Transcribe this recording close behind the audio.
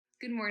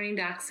Good morning,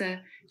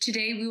 Doxa.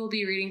 Today we will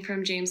be reading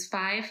from James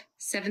 5,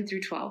 7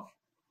 through 12.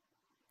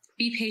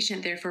 Be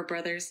patient, therefore,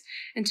 brothers,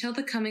 until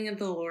the coming of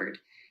the Lord.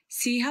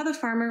 See how the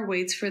farmer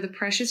waits for the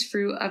precious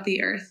fruit of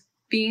the earth,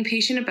 being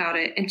patient about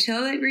it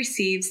until it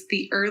receives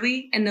the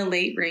early and the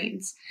late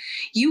rains.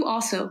 You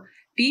also,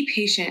 be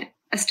patient,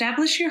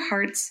 establish your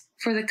hearts,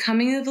 for the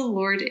coming of the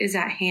Lord is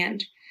at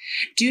hand.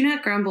 Do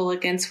not grumble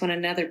against one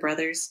another,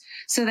 brothers,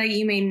 so that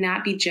you may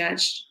not be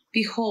judged.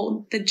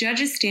 Behold, the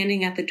judge is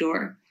standing at the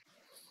door.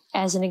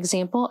 As an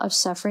example of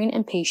suffering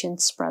and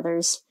patience,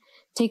 brothers,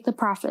 take the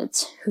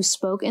prophets who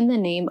spoke in the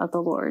name of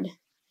the Lord.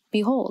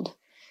 Behold,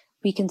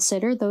 we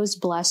consider those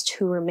blessed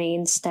who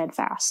remain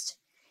steadfast.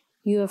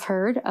 You have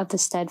heard of the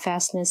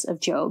steadfastness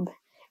of Job,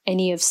 and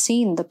ye have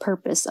seen the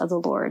purpose of the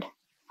Lord,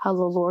 how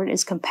the Lord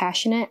is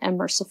compassionate and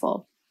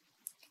merciful.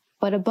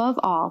 But above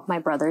all, my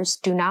brothers,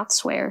 do not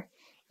swear,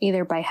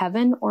 either by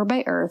heaven or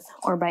by earth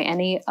or by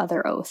any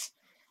other oath,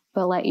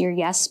 but let your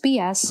yes be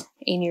yes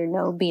and your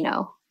no be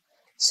no,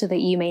 so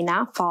that you may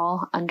not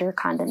fall under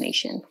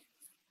condemnation.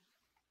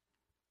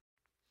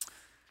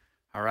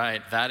 All right,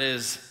 that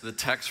is the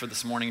text for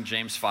this morning,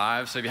 James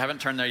 5. So if you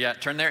haven't turned there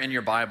yet, turn there in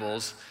your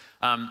Bibles.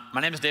 My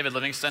name is David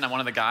Livingston. I'm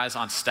one of the guys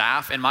on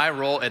staff, and my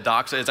role at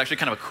Doxa is actually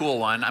kind of a cool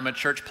one. I'm a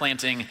church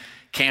planting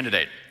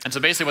candidate. And so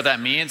basically what that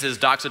means is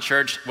Doxa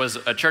Church was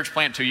a church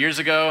plant 2 years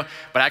ago,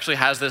 but actually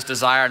has this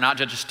desire not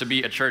just to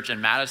be a church in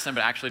Madison,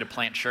 but actually to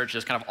plant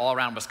churches kind of all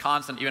around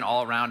Wisconsin, even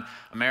all around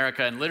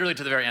America, and literally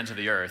to the very ends of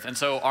the earth. And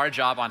so our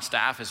job on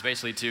staff is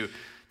basically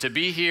to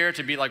be here,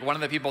 to be like one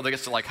of the people that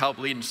gets to like help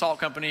lead in Salt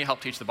Company,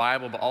 help teach the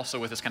Bible, but also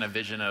with this kind of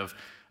vision of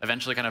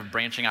eventually kind of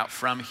branching out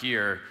from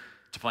here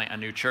to plant a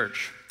new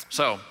church.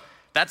 So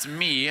that's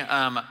me.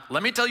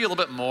 Let me tell you a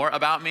little bit more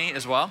about me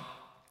as well.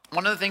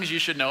 One of the things you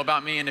should know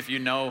about me, and if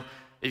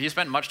you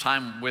spend much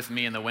time with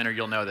me in the winter,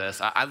 you'll know this.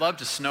 I love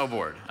to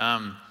snowboard.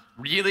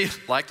 Really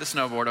like to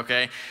snowboard,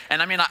 okay?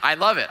 And I mean, I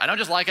love it. I don't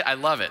just like it, I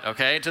love it,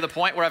 okay? To the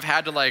point where I've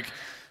had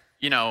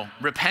to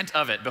repent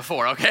of it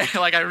before, okay?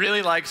 Like I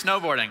really like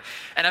snowboarding.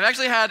 And I've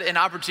actually had an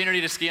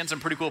opportunity to ski in some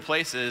pretty cool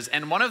places.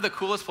 And one of the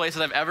coolest places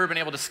I've ever been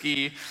able to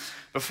ski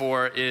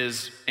before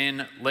is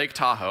in Lake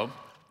Tahoe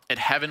at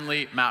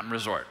Heavenly Mountain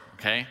Resort,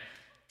 okay?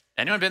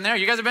 Anyone been there?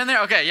 You guys have been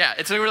there? Okay, yeah,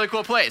 it's a really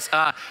cool place.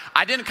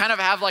 I didn't kind of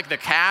have like the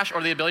cash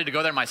or the ability to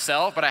go there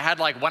myself, but I had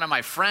like one of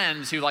my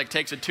friends who like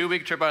takes a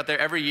 2-week trip out there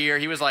every year.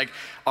 He was like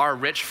our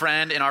rich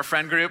friend in our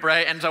friend group,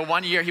 right? And so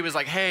one year he was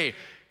like, hey,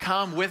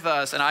 come with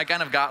us. And I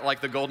kind of got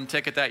like the golden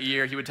ticket that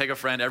year. He would take a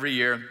friend every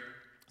year.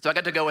 So I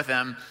got to go with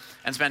them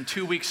and spend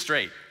 2 weeks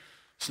straight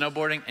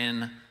snowboarding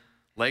in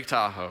Lake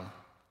Tahoe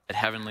at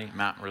Heavenly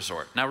Mountain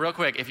Resort. Now, real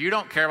quick, if you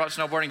don't care about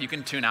snowboarding, you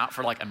can tune out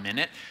for like a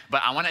minute,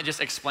 but I want to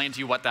just explain to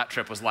you what that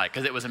trip was like,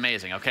 because it was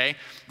amazing, okay?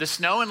 The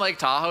snow in Lake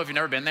Tahoe, if you've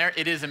never been there,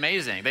 it is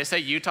amazing. They say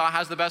Utah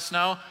has the best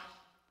snow.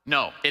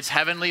 No, it's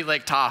Heavenly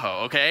Lake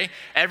Tahoe, okay?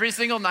 Every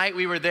single night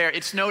we were there,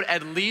 it snowed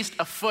at least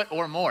a foot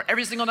or more.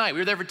 Every single night. We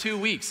were there for 2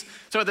 weeks.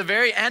 So at the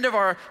very end of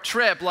our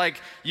trip,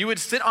 like you would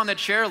sit on the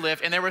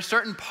chairlift and there were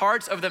certain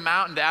parts of the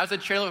mountain that as the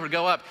chairlift would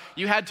go up,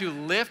 you had to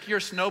lift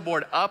your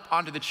snowboard up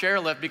onto the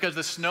chairlift because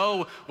the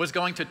snow was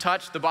going to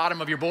touch the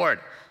bottom of your board.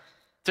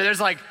 So there's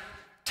like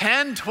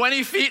 10,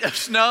 20 feet of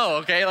snow,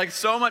 okay? Like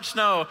so much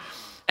snow,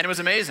 and it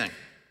was amazing.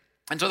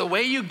 And so the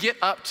way you get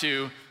up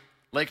to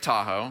Lake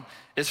Tahoe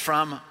is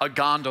from a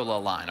gondola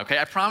line, okay?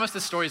 I promise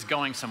this story is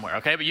going somewhere,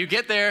 okay? But you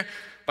get there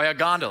by a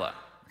gondola,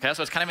 okay?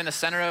 So it's kind of in the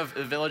center of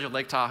the village of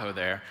Lake Tahoe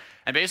there.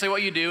 And basically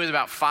what you do is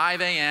about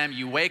 5 a.m.,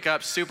 you wake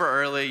up super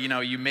early,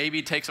 you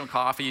maybe take some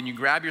coffee and you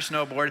grab your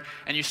snowboard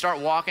and you start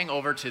walking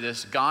over to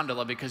this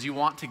gondola because you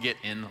want to get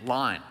in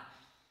line.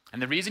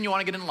 And the reason you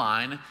want to get in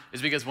line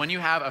is because when you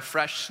have a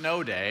fresh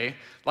snow day,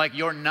 like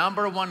your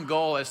number one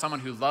goal as someone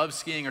who loves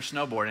skiing or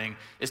snowboarding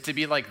is to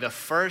be like the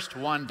first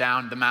one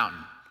down the mountain.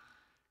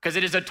 Because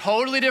it is a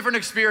totally different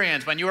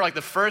experience when you are like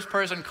the first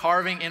person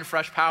carving in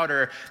fresh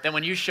powder than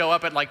when you show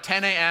up at like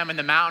 10 a.m. and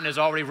the mountain is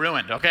already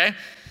ruined, okay?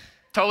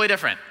 Totally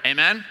different,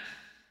 amen?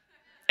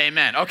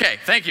 Amen, okay,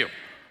 thank you.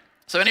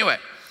 So anyway,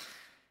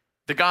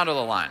 the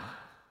gondola line.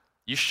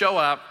 You show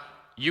up,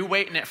 you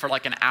wait in it for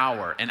like an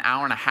hour and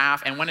a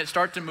half, and when it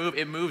starts to move,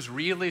 it moves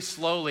really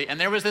slowly.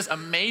 And there was this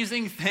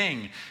amazing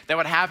thing that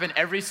would happen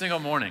every single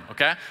morning,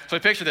 okay? So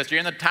picture this, you're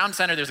in the town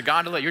center, there's a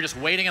gondola, you're just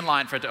waiting in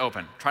line for it to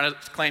open, trying to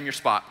claim your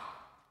spot.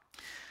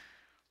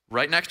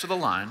 Right next to the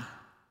line,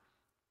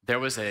 there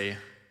was a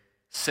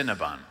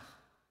Cinnabon,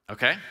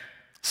 okay?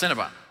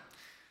 Cinnabon.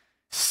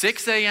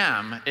 6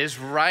 a.m. is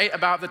right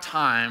about the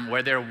time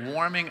where their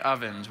warming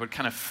ovens would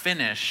kind of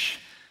finish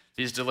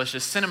these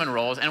delicious cinnamon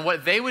rolls. And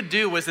what they would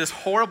do was this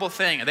horrible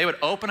thing. They would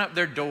open up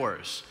their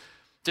doors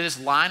to this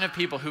line of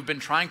people who've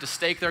been trying to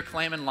stake their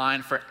claim in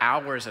line for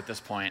hours at this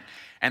point.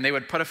 And they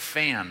would put a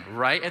fan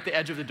right at the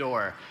edge of the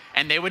door.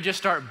 And they would just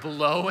start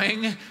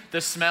blowing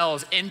the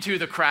smells into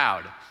the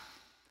crowd.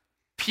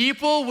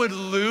 people would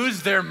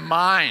lose their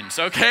minds,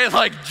 okay?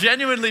 Like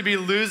genuinely be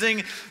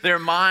losing their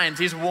minds.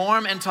 These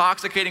warm,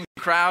 intoxicating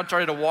crowd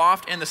started to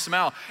waft in the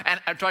smell and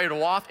started to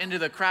waft into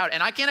the crowd.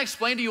 And I can't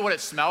explain to you what it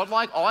smelled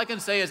like. All I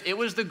can say is it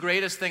was the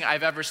greatest thing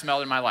I've ever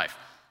smelled in my life.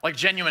 Like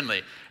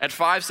genuinely. At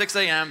 5, 6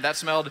 a.m., that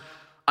smelled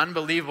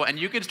unbelievable. And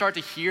you could start to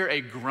hear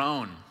a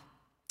groan,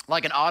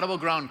 like an audible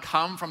groan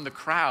come from the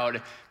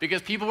crowd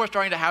because people were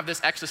starting to have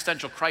this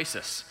existential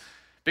crisis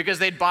because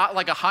they'd bought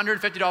like a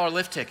 $150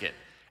 lift ticket.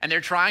 And they're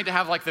trying to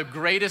have like the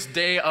greatest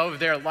day of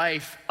their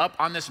life up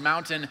on this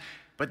mountain,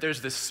 but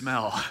there's this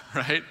smell,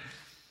 right?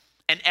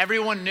 And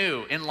everyone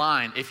knew in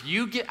line, if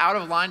you get out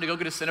of line to go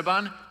get a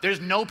Cinnabon,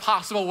 there's no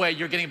possible way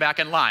you're getting back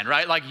in line,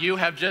 right? Like you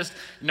have just,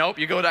 nope,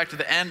 you go back to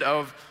the end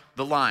of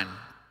the line.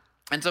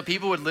 And so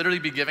people would literally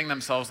be giving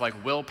themselves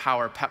like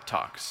willpower pep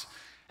talks.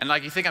 And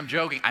like, you think I'm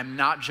joking, I'm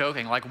not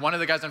joking. Like one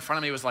of the guys in front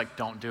of me was like,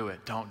 don't do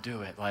it, don't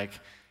do it. Like,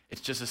 it's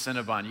just a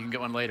Cinnabon, you can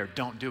get one later,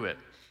 don't do it.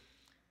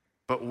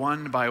 But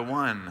one by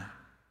one,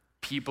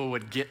 people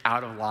would get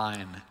out of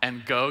line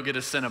and go get a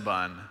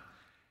Cinnabon.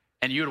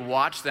 And you would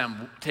watch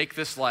them take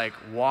this like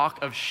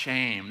walk of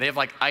shame. They have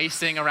like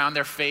icing around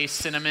their face,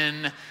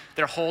 cinnamon.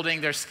 They're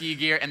holding their ski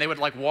gear, and they would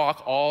like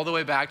walk all the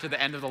way back to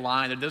the end of the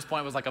line. At this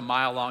point, it was like a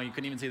mile long. You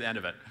couldn't even see the end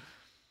of it.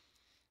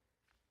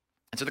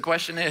 And so the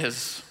question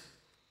is,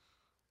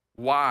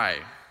 why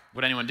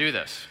would anyone do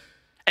this?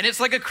 And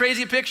it's like a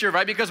crazy picture,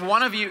 right? Because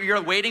one of you,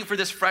 you're waiting for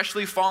this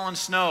freshly fallen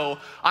snow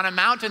on a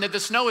mountain that the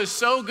snow is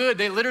so good,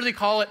 they literally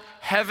call it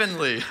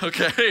heavenly,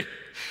 okay?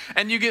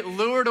 And you get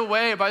lured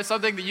away by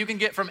something that you can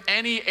get from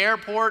any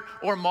airport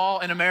or mall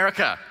in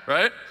America,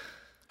 right?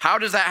 How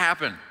does that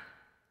happen?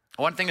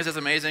 One thing is this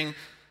amazing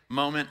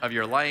moment of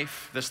your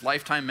life, this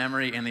lifetime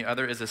memory, and the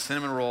other is a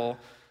cinnamon roll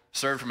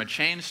served from a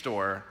chain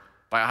store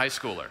by a high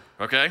schooler,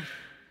 okay?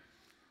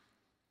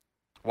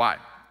 Why?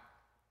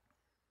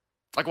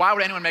 Like, why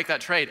would anyone make that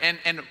trade?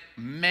 And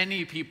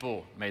many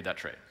people made that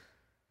trade.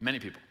 Many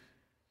people.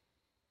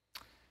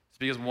 It's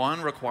because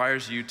one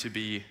requires you to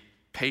be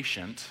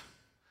patient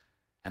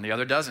and the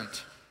other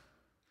doesn't.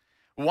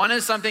 One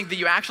is something that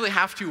you actually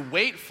have to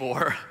wait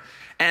for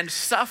and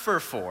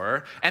suffer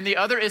for, and the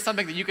other is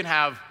something that you can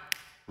have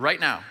right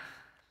now.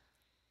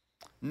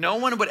 No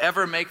one would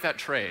ever make that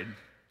trade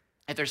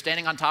if they're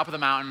standing on top of the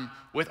mountain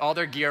with all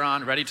their gear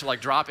on, ready to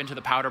like drop into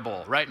the powder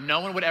bowl, right? No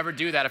one would ever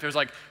do that if it was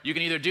like, you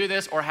can either do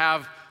this or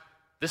have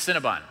the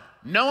Cinnabon.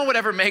 No one would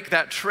ever make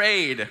that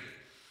trade,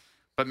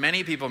 but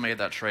many people made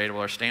that trade while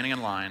they're standing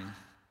in line,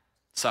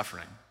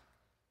 suffering,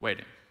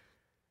 waiting.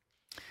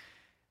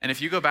 And if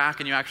you go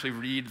back and you actually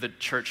read the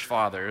church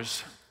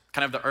fathers,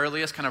 kind of the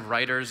earliest kind of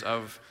writers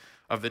of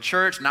the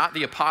church, not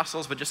the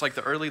apostles, but just like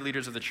the early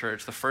leaders of the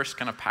church, the first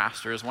kind of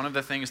pastors, one of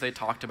the things they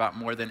talked about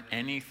more than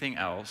anything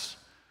else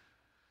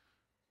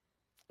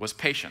was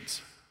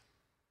patience.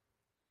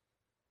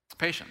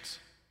 Patience.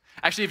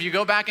 Actually, if you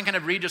go back and kind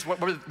of read just what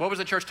was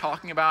the church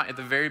talking about at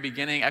the very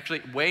beginning,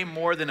 actually way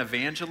more than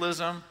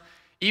evangelism,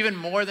 even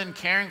more than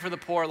caring for the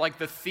poor, like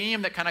the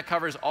theme that kind of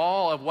covers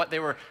all of what they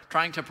were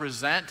trying to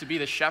present to be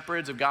the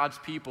shepherds of God's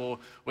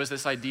people was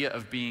this idea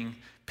of being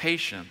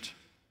patient.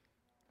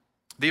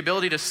 The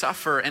ability to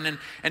suffer and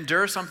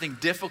endure something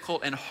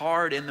difficult and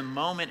hard in the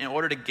moment in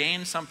order to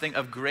gain something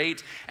of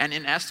great and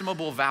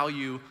inestimable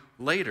value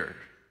later.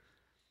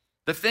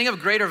 The thing of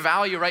greater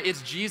value, right,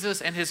 it's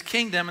Jesus and his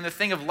kingdom, and the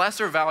thing of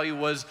lesser value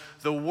was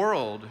the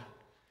world.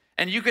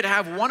 And you could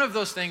have one of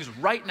those things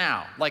right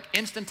now, like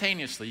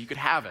instantaneously, you could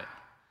have it.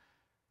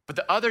 But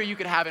the other you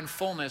could have in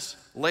fullness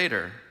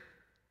later.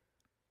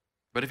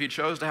 But if you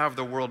chose to have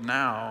the world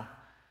now,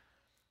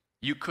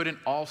 you couldn't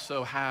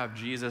also have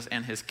Jesus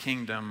and his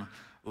kingdom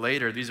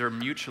later. These are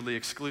mutually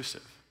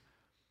exclusive.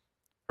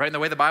 Right? And the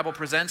way the Bible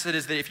presents it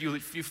is that if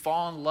you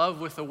fall in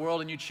love with the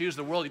world and you choose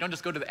the world, you don't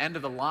just go to the end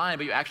of the line,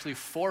 but you actually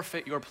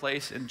forfeit your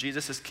place in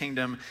Jesus'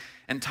 kingdom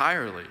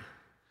entirely.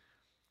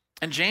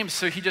 And James,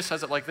 so he just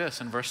says it like this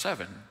in verse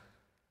 7.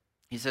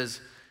 He says,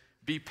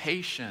 "Be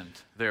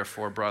patient,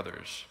 therefore,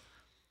 brothers.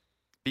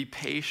 Be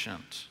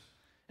patient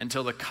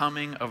until the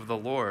coming of the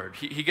Lord."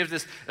 He gives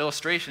this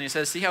illustration. He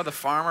says, see how the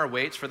farmer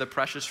waits for the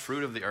precious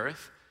fruit of the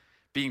earth,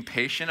 being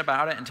patient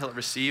about it until it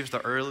receives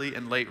the early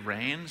and late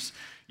rains?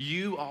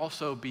 You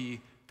also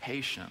be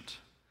patient.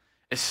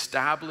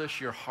 Establish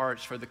your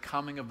hearts, for the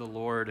coming of the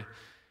Lord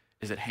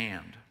is at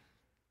hand.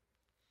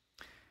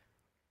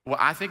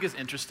 What I think is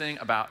interesting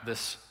about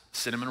this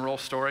cinnamon roll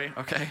story,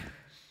 okay,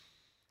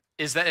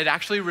 is that it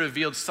actually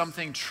revealed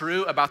something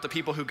true about the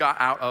people who got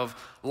out of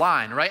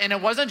line, right? And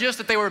it wasn't just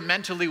that they were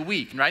mentally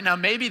weak, right? Now,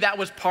 maybe that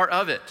was part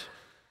of it.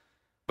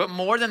 But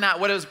more than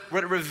that, what it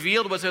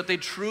revealed was that they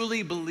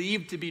truly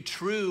believed to be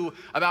true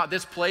about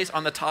this place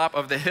on the top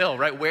of the hill,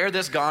 right? Where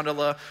this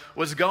gondola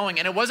was going.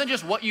 And it wasn't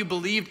just what you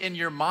believed in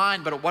your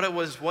mind, but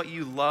what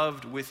you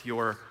loved with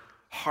your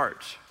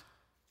heart.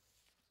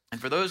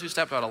 And for those who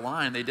stepped out of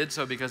line, they did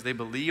so because they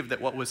believed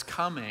that what was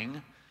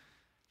coming,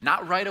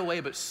 not right away,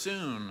 but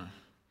soon,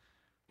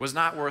 was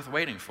not worth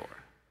waiting for.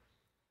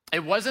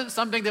 It wasn't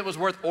something that was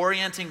worth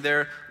orienting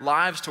their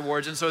lives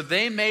towards. And so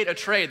they made a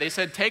trade. They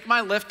said, take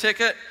my lift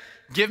ticket,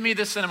 give me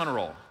this cinnamon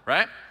roll,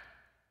 right?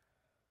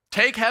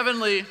 Take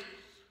heavenly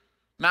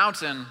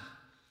mountain,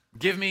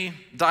 give me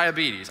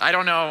diabetes. I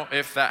don't know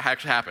if that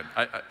actually happened.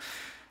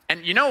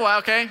 And you know what,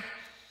 okay?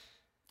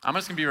 I'm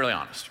just gonna be really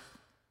honest.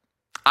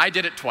 I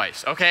did it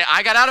twice, okay?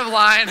 I got out of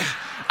line.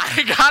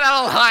 I got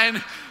out of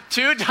line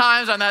 2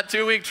 times on that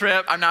 2-week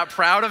trip. I'm not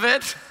proud of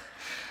it,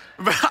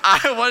 but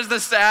I was the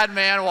sad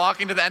man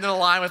walking to the end of the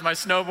line with my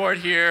snowboard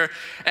here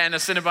and a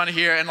Cinnabon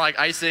here and like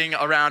icing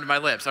around my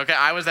lips, okay?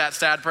 I was that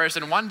sad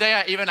person. One day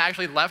I even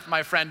actually left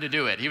my friend to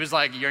do it. He was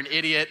like, you're an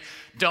idiot,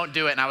 don't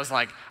do it. And I was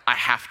like, I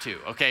have to,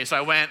 okay? So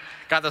I went,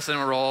 got the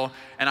cinnamon roll,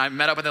 and I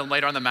met up with him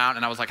later on the mountain,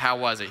 and I was like, how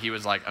was it? He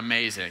was like,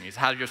 amazing. He's,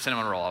 how's your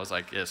cinnamon roll? I was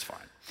like, it's fine.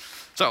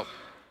 So,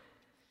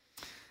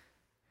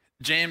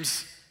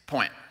 James'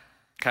 point,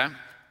 okay?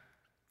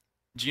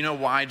 Do you know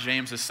why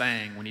James is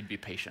saying we need to be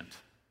patient?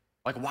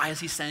 Like, why is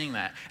he saying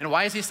that? And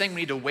why is he saying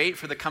we need to wait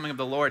for the coming of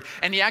the Lord?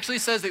 And he actually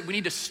says that we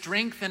need to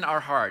strengthen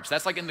our hearts.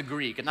 That's like in the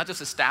Greek. It's not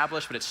just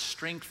establish, but it's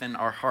strengthen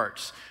our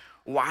hearts.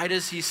 Why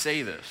does he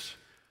say this?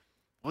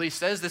 Well, he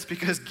says this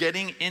because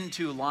getting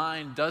into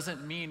line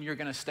doesn't mean you're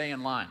going to stay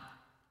in line.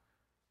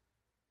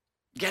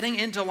 Getting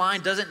into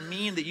line doesn't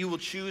mean that you will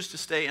choose to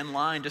stay in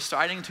line,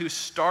 deciding to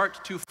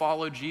start to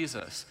follow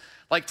Jesus.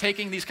 Like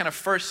taking these kind of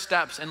first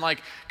steps and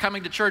like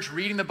coming to church,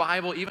 reading the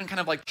Bible, even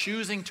kind of like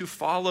choosing to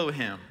follow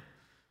him.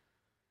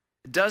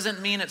 It doesn't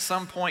mean at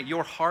some point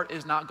your heart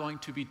is not going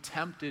to be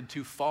tempted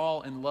to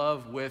fall in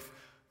love with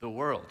the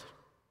world.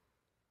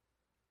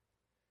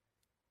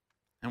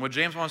 And what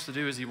James wants to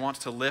do is he wants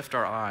to lift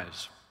our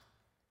eyes.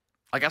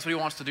 Like that's what he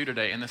wants to do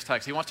today in this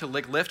text. He wants to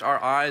like lift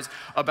our eyes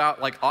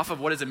about like off of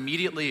what is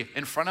immediately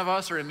in front of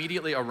us or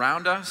immediately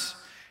around us.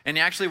 And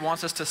he actually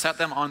wants us to set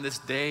them on this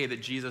day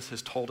that Jesus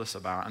has told us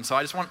about. And so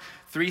I just want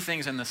 3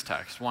 things in this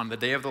text. 1, the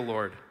day of the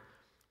Lord,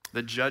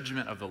 the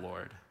judgment of the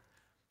Lord,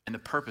 and the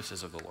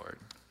purposes of the Lord.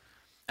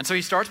 And so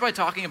he starts by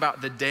talking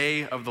about the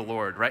day of the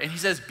Lord, right? And he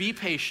says, be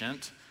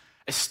patient,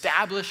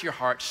 establish your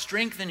heart,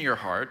 strengthen your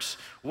hearts.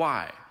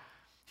 Why?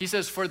 He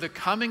says, for the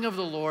coming of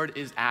the Lord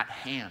is at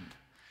hand.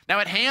 Now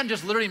at hand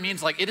just literally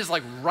means like, it is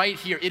like right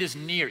here, it is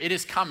near, it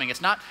is coming.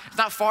 It's not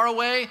far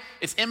away,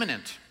 it's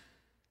imminent.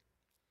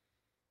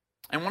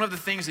 And one of the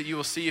things that you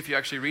will see if you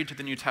actually read to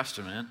the New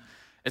Testament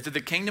is that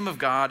the kingdom of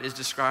God is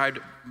described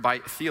by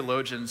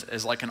theologians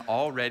as like an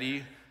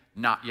already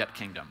not yet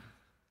kingdom.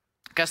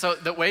 Okay, so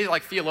the way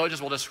like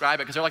theologians will describe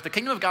it, because they're like, the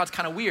kingdom of God's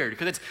kind of weird,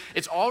 because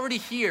it's already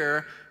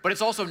here, but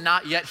it's also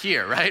not yet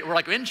here, right? We're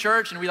like in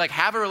church and we like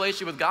have a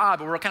relationship with God,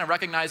 but we're kind of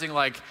recognizing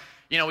like,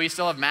 you know, we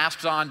still have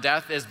masks on,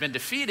 death has been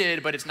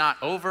defeated, but it's not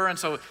over. And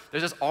so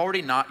there's this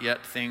already not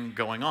yet thing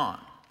going on.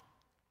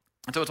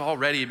 And so it's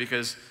already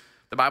because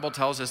the Bible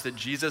tells us that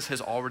Jesus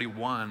has already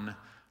won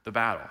the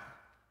battle.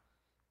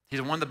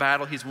 He's won the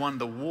battle, he's won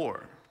the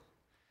war.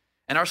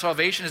 And our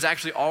salvation has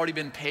actually already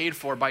been paid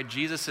for by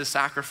Jesus'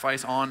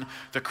 sacrifice on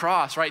the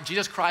cross, right?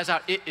 Jesus cries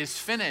out, it is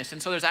finished.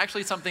 And so there's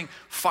actually something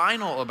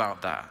final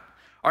about that.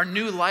 Our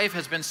new life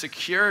has been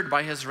secured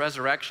by his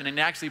resurrection, and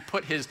he actually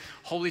put his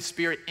Holy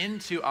Spirit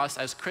into us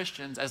as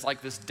Christians as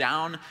like this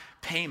down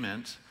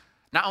payment,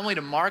 not only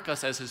to mark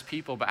us as his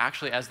people, but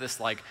actually as this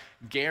like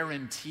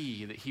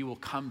guarantee that he will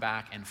come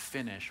back and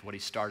finish what he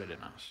started in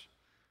us.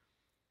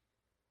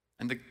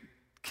 And the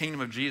kingdom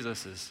of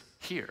Jesus is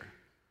here.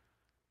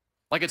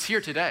 Like it's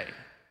here today,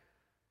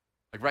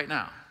 like right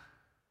now.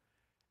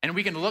 And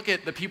we can look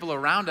at the people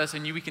around us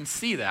and we can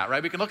see that,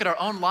 right? We can look at our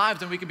own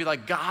lives and we can be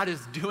like, God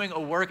is doing a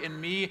work in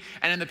me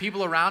and in the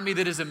people around me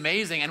that is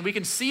amazing. And we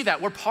can see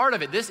that. We're part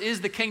of it. This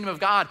is the kingdom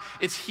of God.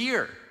 It's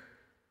here.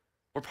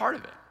 We're part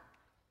of it.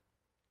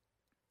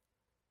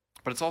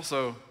 But it's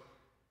also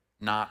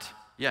not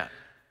yet.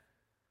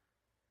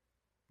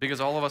 Because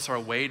all of us are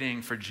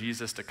waiting for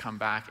Jesus to come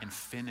back and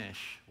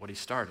finish what he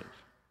started.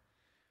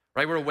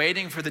 Right? We're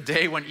waiting for the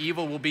day when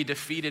evil will be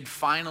defeated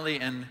finally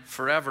and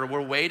forever.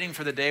 We're waiting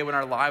for the day when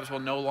our lives will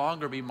no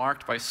longer be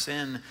marked by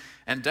sin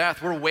and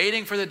death. We're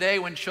waiting for the day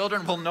when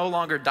children will no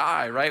longer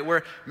die, right?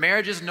 Where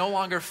marriages no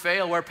longer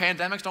fail, where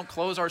pandemics don't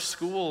close our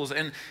schools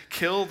and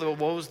kill the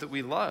woes that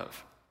we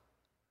love.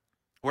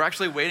 We're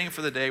actually waiting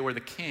for the day where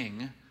the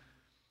King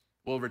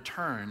will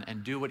return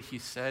and do what he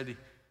said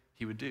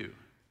he would do.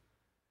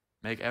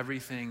 Make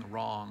everything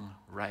wrong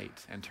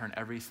right and turn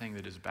everything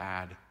that is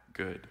bad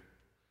good.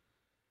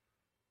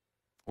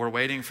 We're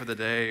waiting for the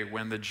day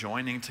when the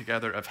joining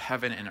together of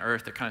heaven and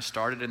earth that kind of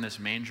started in this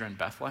manger in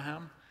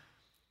Bethlehem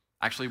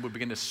actually would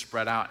begin to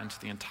spread out into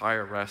the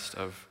entire rest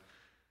of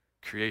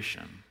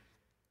creation.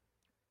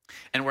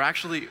 And we're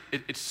actually,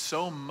 it's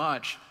so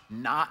much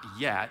not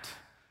yet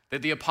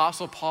that the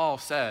Apostle Paul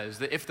says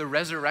that if the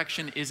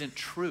resurrection isn't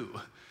true,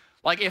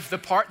 like if the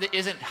part that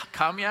isn't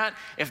come yet,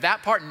 if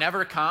that part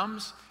never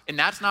comes, and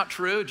that's not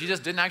true, Jesus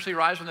didn't actually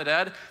rise from the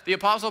dead, the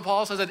Apostle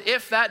Paul says that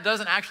if that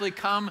doesn't actually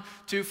come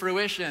to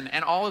fruition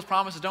and all his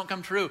promises don't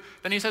come true,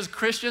 then he says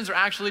Christians are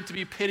actually to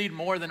be pitied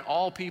more than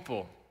all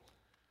people.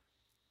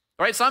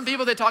 Right? Some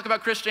people, they talk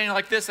about Christianity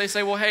like this. They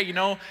say, well, hey, you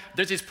know,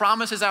 there's these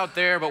promises out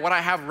there, but what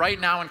I have right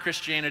now in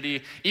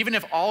Christianity, even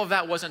if all of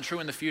that wasn't true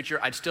in the future,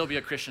 I'd still be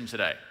a Christian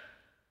today.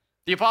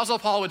 The Apostle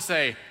Paul would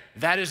say,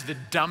 that is the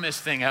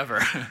dumbest thing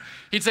ever.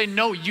 He'd say,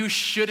 no, you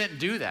shouldn't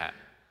do that.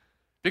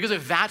 Because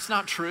if that's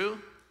not true,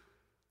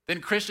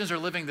 then Christians are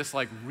living this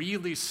like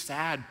really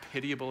sad,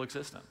 pitiable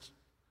existence.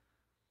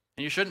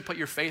 And you shouldn't put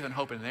your faith and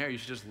hope in there. You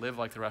should just live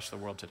like the rest of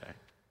the world today.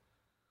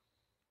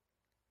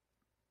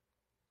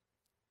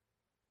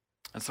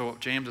 And so what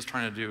James is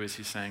trying to do is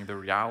he's saying the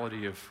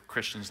reality of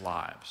Christians'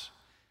 lives,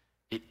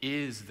 it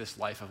is this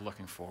life of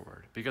looking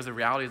forward, because the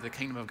reality of the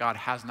kingdom of God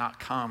has not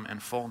come in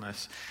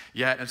fullness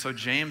yet. And so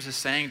James is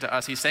saying to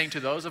us, he's saying to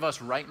those of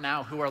us right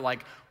now who are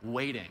like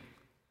waiting,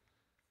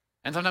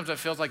 and sometimes it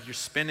feels like you're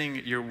spinning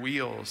your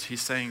wheels,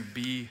 he's saying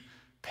be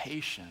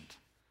patient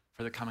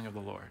for the coming of the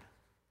Lord.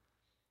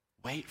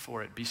 Wait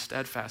for it, be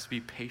steadfast,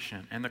 be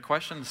patient. And the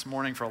question this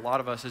morning for a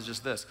lot of us is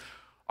just this: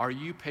 are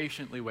you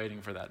patiently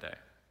waiting for that day?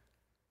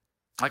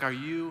 Like, are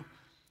you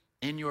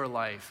in your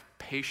life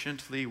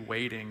patiently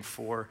waiting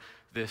for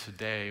this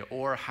day?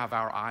 Or have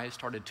our eyes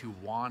started to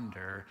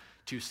wander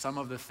to some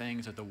of the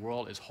things that the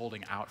world is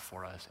holding out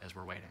for us as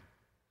we're waiting?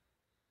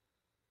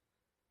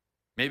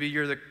 Maybe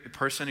you're the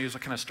person who's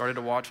kind of started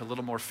to watch a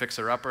little more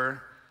Fixer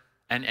Upper,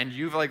 and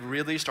you've like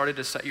really started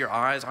to set your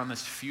eyes on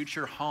this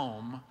future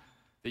home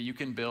that you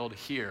can build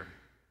here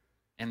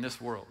in this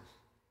world.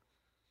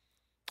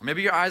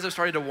 Maybe your eyes have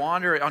started to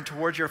wander on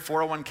towards your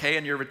 401k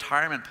and your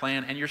retirement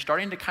plan, and you're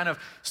starting to kind of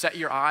set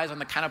your eyes on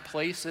the kind of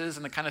places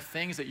and the kind of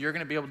things that you're going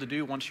to be able to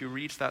do once you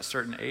reach that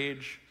certain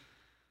age.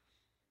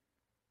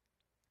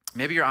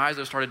 Maybe your eyes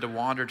have started to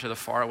wander to the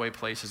faraway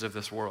places of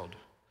this world.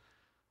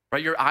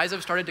 Right? Your eyes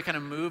have started to kind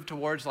of move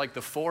towards like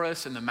the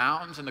forests and the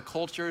mountains and the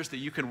cultures that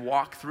you can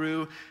walk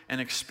through and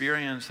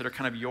experience that are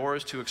kind of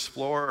yours to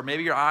explore. Or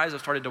maybe your eyes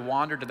have started to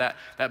wander to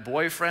that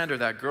boyfriend or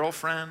that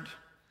girlfriend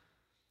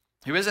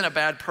who isn't a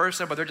bad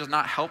person, but they're just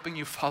not helping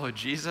you follow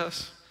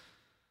Jesus.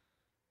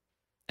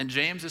 And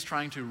James is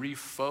trying to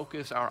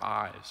refocus our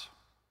eyes.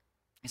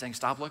 He's saying,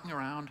 stop looking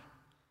around.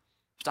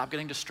 Stop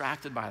getting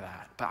distracted by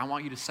that. But I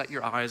want you to set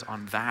your eyes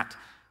on that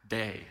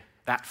day,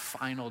 that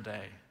final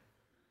day.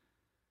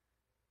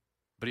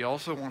 But he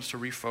also wants to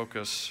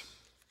refocus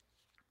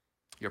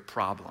your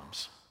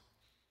problems.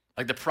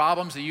 Like the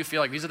problems that you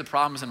feel like, these are the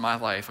problems in my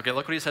life. Okay,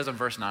 look what he says in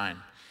verse 9.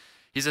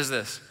 He says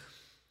this.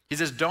 He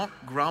says, don't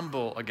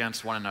grumble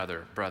against one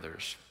another,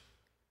 brothers,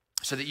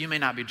 so that you may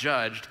not be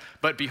judged.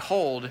 But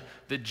behold,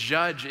 the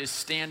judge is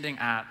standing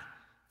at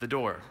the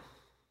door.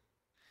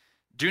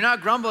 Do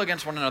not grumble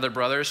against one another,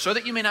 brothers, so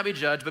that you may not be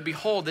judged. But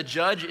behold, the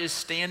judge is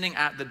standing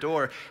at the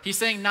door. He's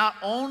saying not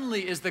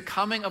only is the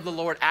coming of the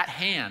Lord at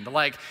hand,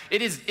 like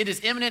it is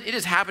imminent, it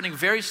is happening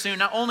very soon.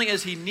 Not only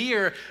is he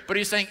near, but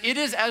he's saying it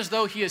is as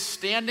though he is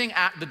standing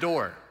at the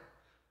door.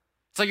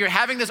 It's like you're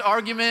having this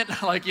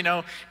argument, like, you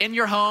know, in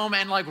your home,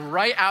 and like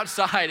right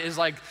outside is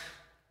like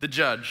the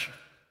judge.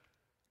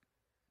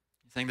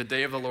 He's saying the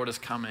day of the Lord is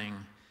coming,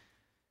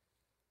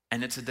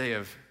 and it's a day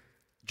of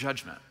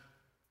judgment.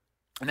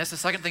 And that's the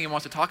second thing he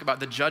wants to talk about,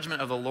 the judgment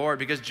of the Lord,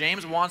 because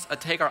James wants to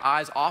take our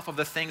eyes off of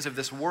the things of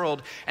this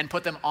world and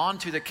put them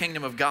onto the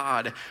kingdom of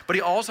God. But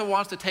he also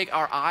wants to take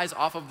our eyes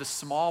off of the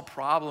small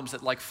problems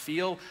that like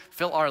fill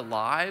our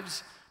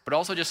lives, but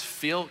also just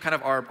fill kind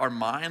of our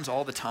minds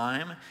all the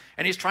time.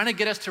 And he's trying to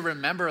get us to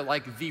remember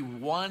like the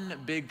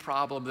one big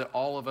problem that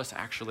all of us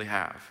actually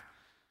have.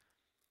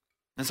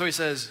 And so he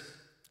says,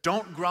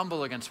 don't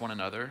grumble against one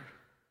another,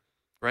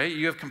 right?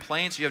 You have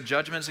complaints, you have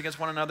judgments against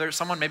one another.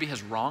 Someone maybe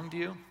has wronged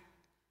you.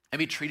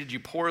 Maybe treated you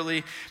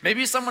poorly.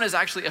 Maybe someone has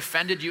actually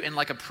offended you in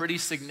like a pretty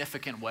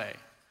significant way.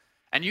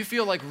 And you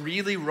feel like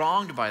really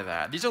wronged by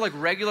that. These are like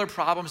regular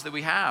problems that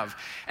we have.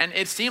 And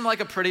it seemed like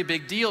a pretty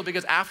big deal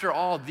because after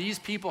all, these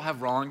people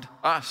have wronged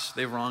us.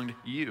 They've wronged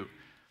you.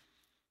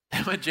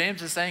 And what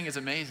James is saying is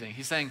amazing.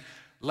 He's saying,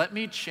 let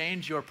me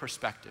change your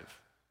perspective.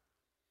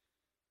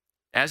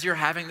 As you're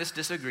having this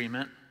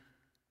disagreement,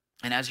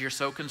 and as you're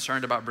so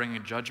concerned about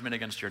bringing judgment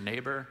against your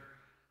neighbor,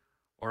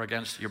 or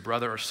against your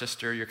brother or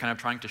sister, you're kind of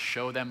trying to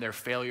show them their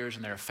failures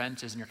and their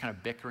offenses, and you're kind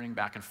of bickering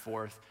back and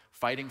forth,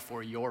 fighting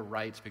for your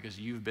rights because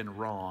you've been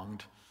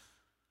wronged.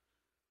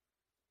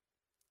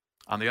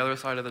 On the other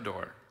side of the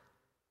door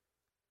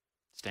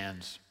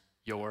stands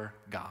your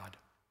God,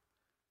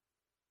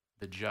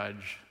 the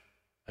judge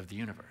of the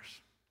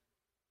universe.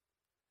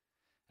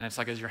 And it's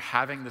like as you're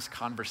having this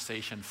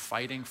conversation,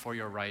 fighting for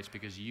your rights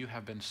because you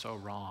have been so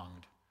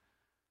wronged,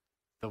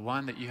 the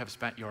one that you have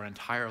spent your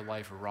entire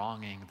life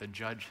wronging, the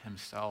judge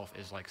himself,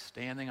 is like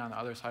standing on the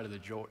other side of the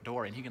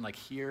door, and he can like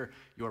hear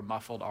your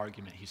muffled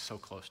argument. He's so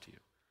close to you.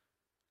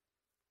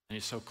 And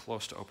he's so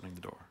close to opening the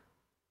door.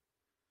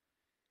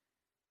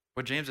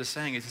 What James is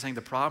saying is he's saying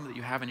the problem that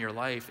you have in your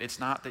life,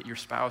 it's not that your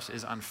spouse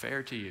is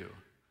unfair to you.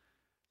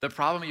 The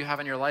problem you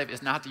have in your life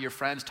is not that your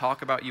friends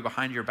talk about you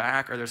behind your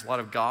back or there's a lot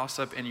of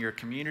gossip in your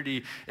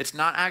community. It's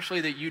not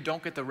actually that you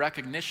don't get the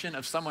recognition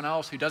of someone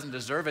else who doesn't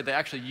deserve it. That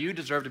actually you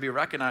deserve to be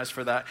recognized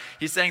for that.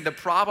 He's saying the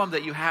problem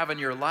that you have in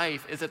your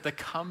life is that the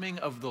coming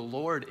of the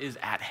Lord is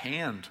at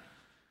hand.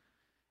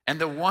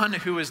 And the one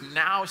who is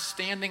now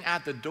standing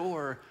at the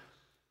door,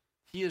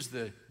 he is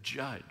the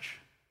judge.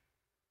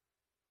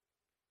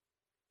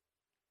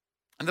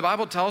 And the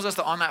Bible tells us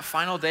that on that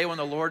final day when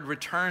the Lord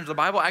returns, the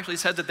Bible actually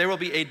says that there will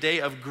be a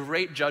day of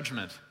great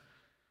judgment.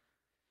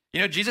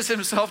 You know, Jesus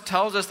himself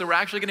tells us that we're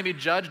actually going to be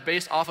judged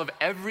based off of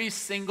every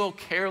single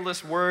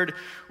careless word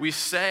we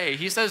say.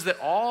 He says that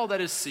all that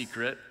is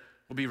secret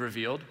will be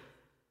revealed.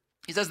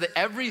 He says that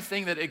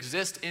everything that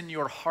exists in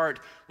your heart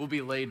will be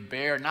laid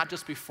bare, not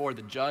just before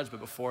the judge, but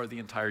before the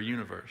entire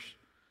universe.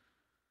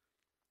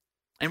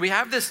 And we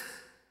have this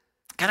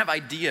kind of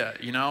idea,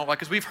 you know, like,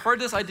 because we've heard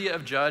this idea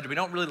of judge, we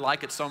don't really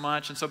like it so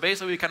much. And so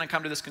basically we kind of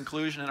come to this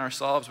conclusion in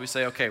ourselves. We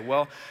say, okay,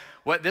 well,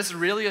 what this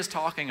really is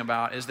talking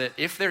about is that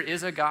if there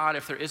is a God,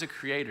 if there is a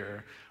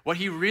creator, what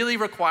he really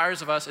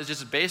requires of us is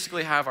just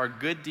basically have our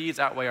good deeds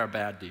outweigh our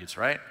bad deeds,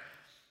 right?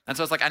 And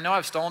so it's like, I know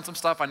I've stolen some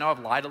stuff, I know I've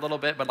lied a little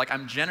bit, but like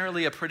I'm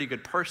generally a pretty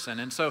good person.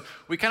 And so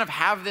we kind of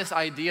have this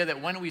idea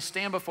that when we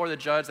stand before the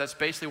judge, that's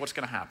basically what's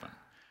going to happen.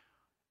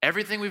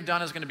 Everything we've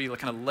done is going to be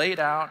kind of laid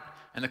out,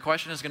 and the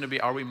question is going to be,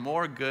 are we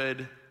more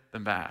good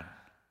than bad?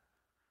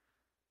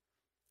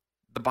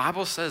 The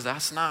Bible says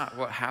that's not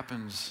what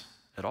happens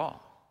at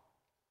all.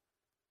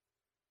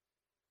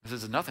 This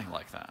is nothing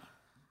like that.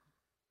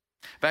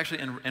 But actually,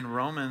 in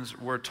Romans,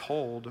 we're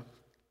told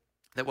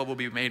that what will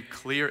be made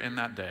clear in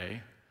that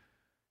day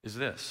is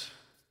this,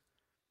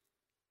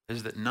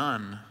 is that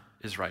none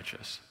is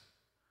righteous.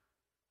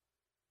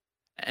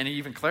 And he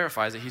even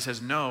clarifies it. He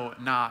says, no,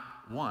 not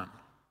one.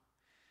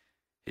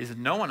 He said,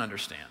 no one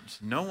understands.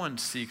 No one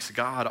seeks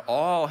God.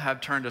 All have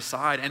turned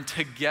aside, and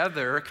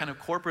together, kind of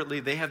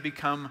corporately, they have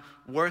become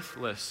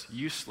worthless,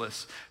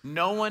 useless.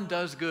 No one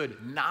does good,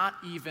 not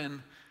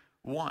even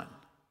one.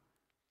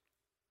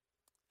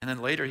 And then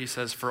later he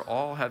says, for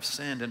all have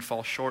sinned and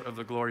fall short of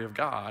the glory of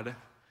God.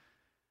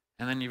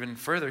 And then even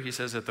further he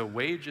says that the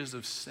wages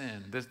of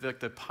sin,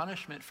 the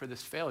punishment for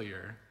this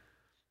failure,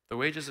 the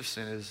wages of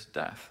sin is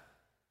death.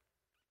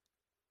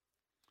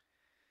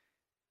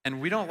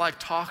 And we don't like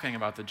talking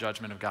about the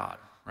judgment of God,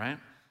 right?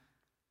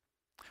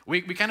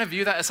 We kind of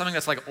view that as something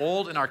that's like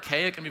old and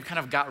archaic, and we've kind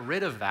of got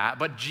rid of that.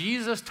 But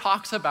Jesus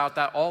talks about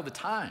that all the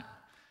time.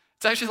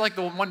 It's actually like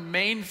the one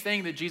main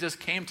thing that Jesus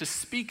came to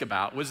speak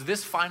about was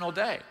this final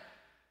day.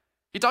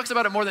 He talks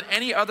about it more than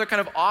any other kind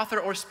of author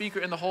or speaker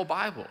in the whole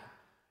Bible.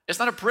 It's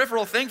not a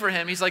peripheral thing for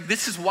him. He's like,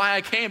 this is why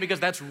I came, because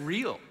that's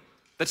real.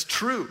 That's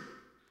true.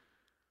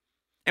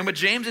 And what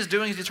James is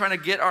doing is he's trying to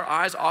get our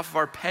eyes off of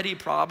our petty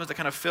problems that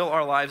kind of fill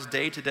our lives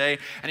day to day.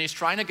 And he's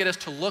trying to get us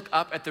to look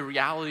up at the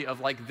reality of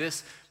like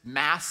this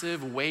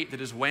massive weight that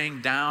is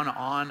weighing down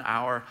on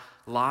our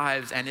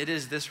lives. And it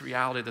is this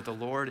reality that the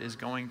Lord is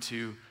going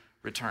to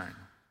return.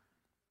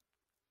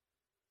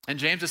 And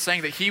James is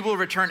saying that he will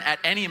return at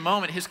any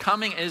moment. His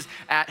coming is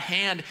at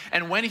hand.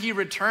 And when he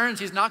returns,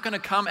 he's not going to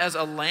come as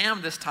a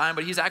lamb this time,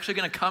 but he's actually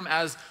going to come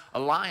as a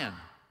lion,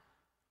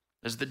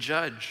 as the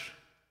judge.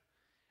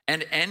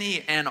 And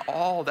any and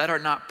all that are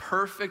not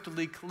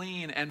perfectly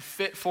clean and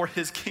fit for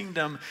his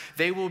kingdom,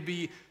 they will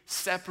be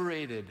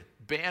separated,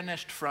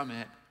 banished from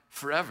it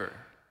forever.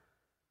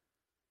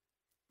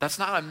 That's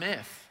not a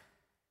myth.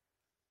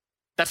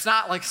 That's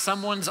not like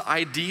someone's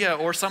idea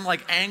or some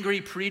like angry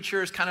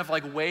preacher's kind of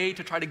like way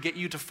to try to get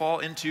you to fall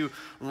into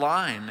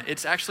line.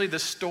 It's actually the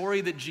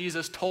story that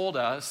Jesus told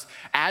us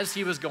as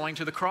he was going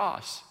to the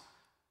cross.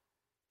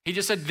 He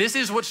just said, this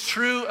is what's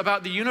true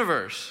about the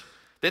universe,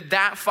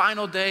 that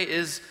final day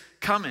is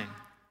coming.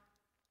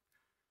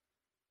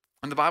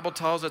 And the Bible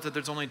tells us that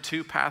there's only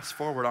two paths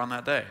forward on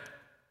that day.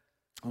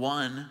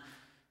 One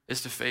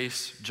is to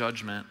face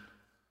judgment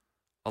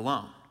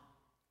alone.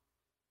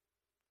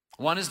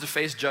 One is to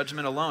face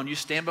judgment alone. You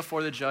stand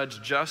before the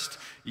judge, just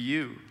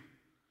you.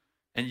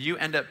 And you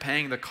end up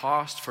paying the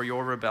cost for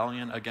your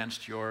rebellion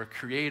against your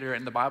Creator.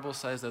 And the Bible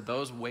says that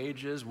those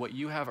wages, what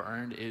you have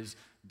earned, is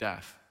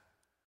death.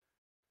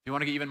 If you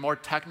want to get even more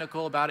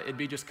technical about it, it'd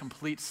be just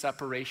complete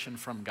separation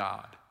from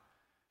God.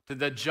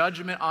 The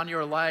judgment on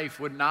your life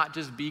would not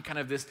just be kind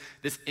of this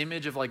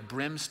image of like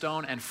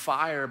brimstone and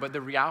fire, but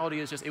the reality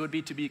is just it would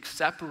be to be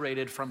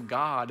separated from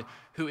God,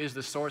 who is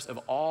the source of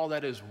all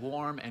that is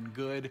warm and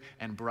good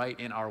and bright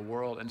in our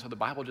world. And so the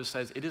Bible just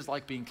says it is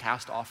like being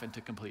cast off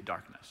into complete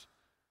darkness.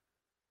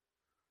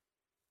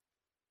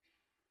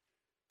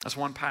 That's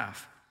one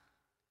path.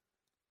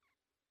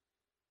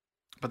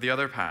 But the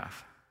other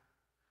path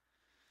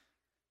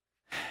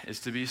is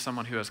to be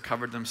someone who has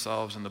covered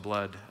themselves in the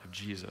blood of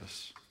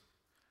Jesus.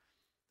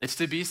 It's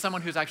to be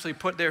someone who's actually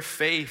put their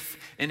faith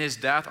in his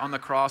death on the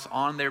cross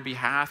on their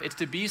behalf. It's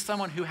to be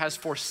someone who has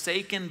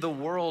forsaken the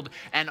world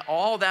and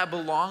all that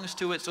belongs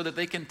to it so that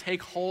they can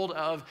take hold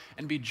of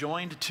and be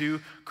joined to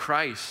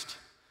Christ.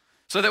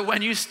 So that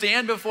when you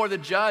stand before the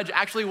judge,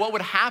 actually what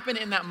would happen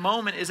in that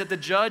moment is that the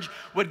judge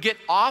would get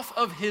off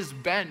of his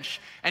bench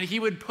and he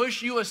would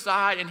push you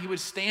aside and he would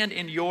stand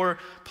in your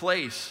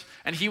place.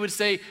 And he would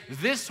say,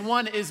 this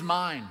one is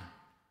mine.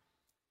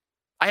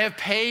 I have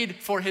paid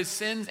for his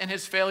sins and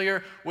his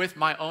failure with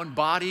my own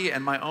body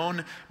and my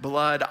own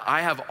blood.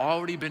 I have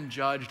already been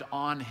judged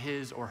on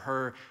his or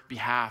her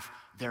behalf.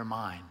 They're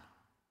mine.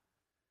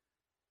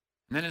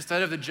 And then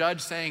instead of the judge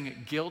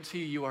saying, guilty,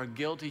 you are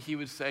guilty, he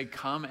would say,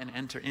 come and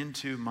enter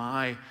into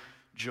my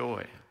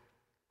joy.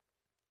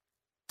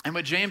 And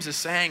what James is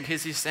saying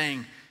is he's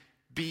saying,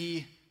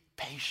 be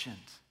patient.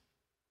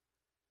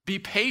 Be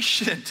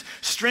patient.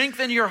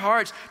 Strengthen your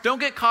hearts. Don't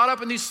get caught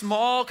up in these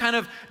small kind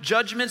of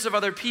judgments of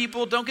other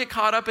people. Don't get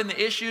caught up in the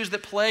issues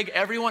that plague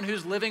everyone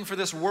who's living for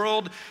this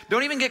world.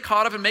 Don't even get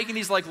caught up in making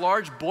these like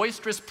large,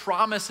 boisterous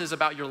promises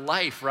about your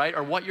life, right?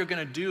 Or what you're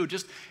going to do.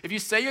 Just if you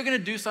say you're going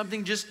to do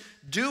something, just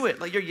do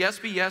it. Like your yes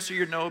be yes or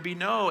your no be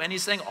no. And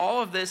he's saying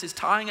all of this is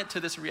tying it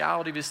to this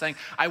reality of he's saying,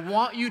 I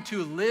want you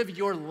to live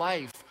your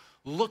life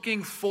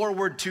looking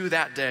forward to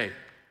that day.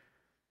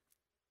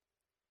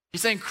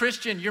 He's saying,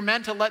 Christian, you're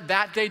meant to let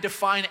that day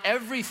define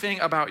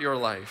everything about your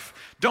life.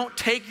 Don't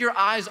take your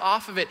eyes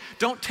off of it.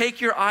 Don't take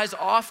your eyes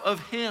off of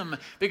him,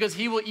 because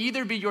he will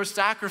either be your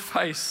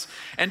sacrifice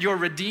and your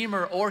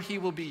redeemer, or he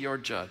will be your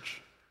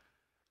judge.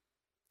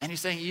 And he's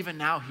saying even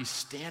now he's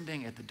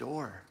standing at the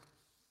door.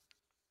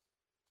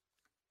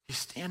 He's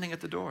standing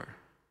at the door.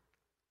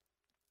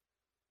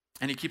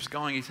 And he keeps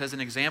going. He says, an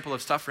example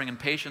of suffering and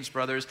patience,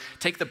 brothers,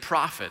 take the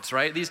prophets,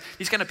 right? These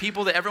kind of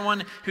people that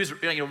everyone who's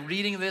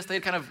reading this,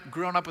 they've kind of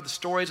grown up with the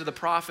stories of the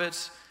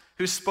prophets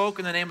who spoke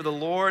in the name of the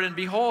Lord. And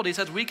behold, he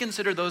says, we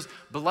consider those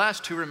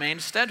blessed who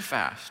remain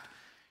steadfast.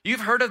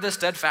 You've heard of the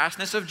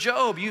steadfastness of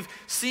Job. You've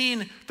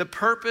seen the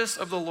purpose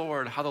of the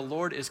Lord, how the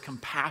Lord is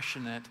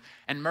compassionate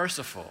and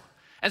merciful.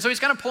 And so he's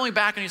kind of pulling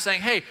back and he's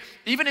saying, hey,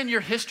 even in your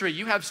history,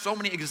 you have so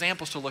many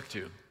examples to look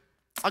to.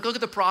 Like look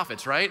at the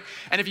prophets, right?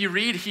 And if you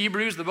read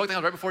Hebrews, the book that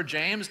was right before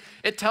James,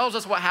 it tells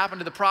us what happened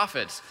to the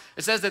prophets.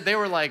 It says that they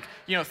were like,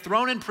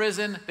 thrown in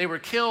prison, they were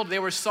killed, they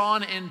were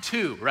sawn in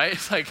two, right?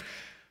 It's like,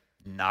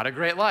 not a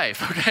great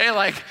life, okay?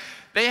 Like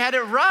they had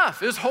it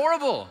rough, it was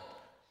horrible.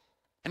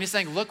 And he's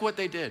saying, look what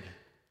they did.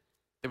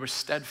 They were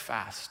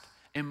steadfast,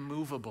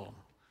 immovable.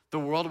 The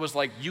world was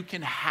like, you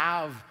can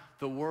have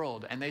the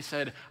world. And they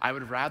said, I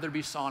would rather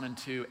be sawn in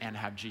two and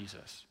have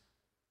Jesus.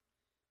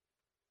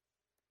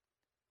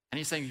 And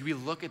he's saying, we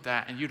look at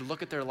that and you'd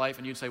look at their life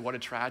and you'd say, what a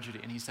tragedy.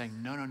 And he's saying,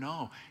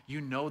 no. You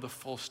know the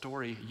full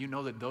story. You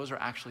know that those are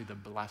actually the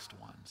blessed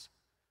ones.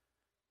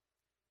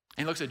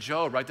 And he looks at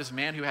Job, right? This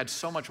man who had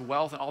so much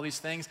wealth and all these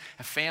things,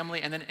 a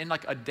family, and then in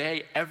like a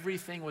day,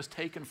 everything was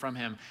taken from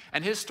him.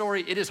 And his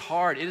story, it is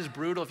hard. It is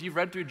brutal. If you've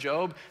read through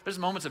Job, there's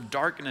moments of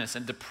darkness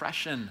and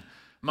depression,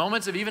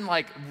 moments of even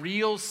like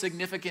real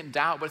significant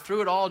doubt. But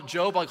through it all,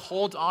 Job like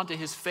holds on to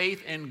his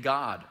faith in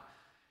God.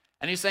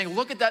 And he's saying,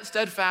 look at that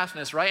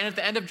steadfastness, right? And at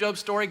the end of Job's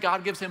story,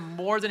 God gives him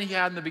more than he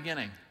had in the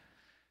beginning.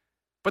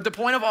 But the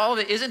point of all of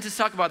it isn't to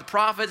talk about the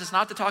prophets. It's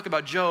not to talk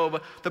about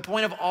Job. The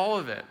point of all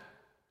of it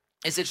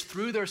is it's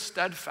through their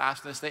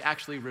steadfastness, they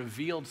actually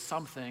revealed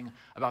something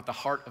about the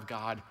heart of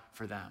God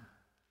for them.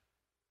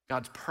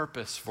 God's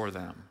purpose for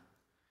them.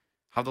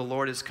 How the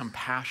Lord is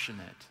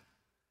compassionate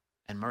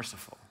and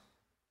merciful.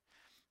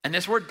 And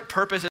this word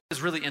purpose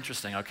is really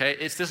interesting, okay?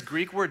 It's this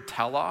Greek word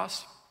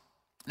telos.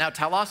 Now,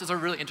 telos is a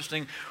really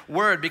interesting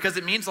word because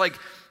it means like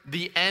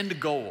the end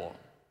goal.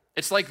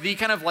 It's like the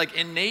kind of like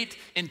innate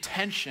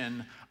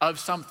intention of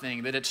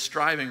something that it's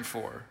striving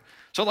for.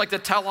 So like the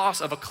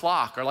telos of a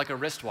clock or like a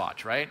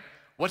wristwatch, right?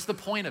 What's the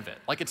point of it?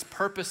 Like its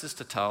purpose is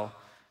to tell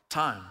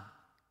time.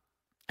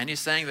 And he's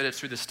saying that it's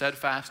through the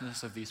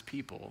steadfastness of these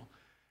people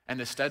and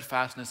the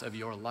steadfastness of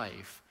your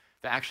life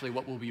that actually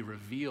what will be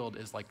revealed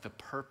is like the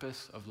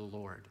purpose of the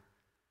Lord.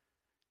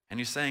 And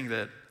he's saying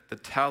that the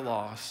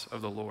telos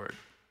of the Lord,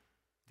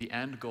 the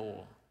end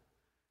goal,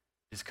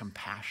 is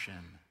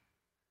compassion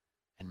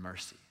and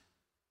mercy.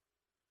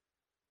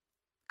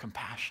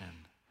 Compassion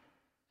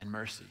and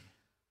mercy.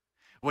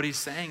 What he's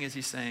saying is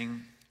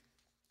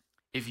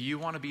if you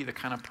want to be the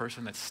kind of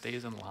person that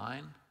stays in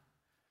line,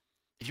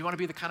 if you want to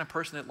be the kind of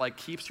person that like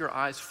keeps your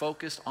eyes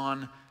focused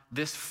on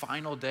this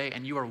final day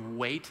and you are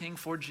waiting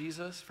for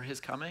Jesus, for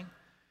his coming,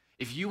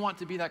 if you want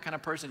to be that kind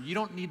of person, you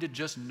don't need to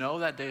just know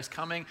that day is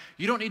coming.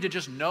 You don't need to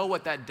just know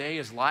what that day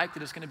is like,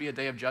 that it's going to be a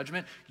day of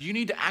judgment. You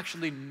need to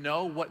actually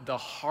know what the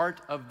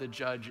heart of the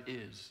judge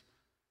is.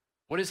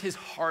 What is his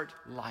heart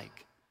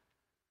like?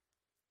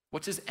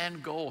 What's his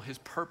end goal, his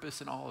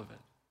purpose in all of it?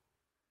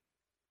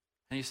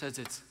 And he says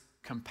it's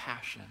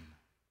compassion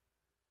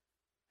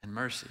and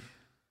mercy.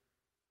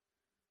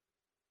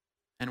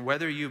 And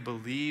whether you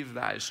believe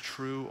that is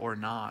true or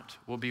not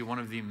will be one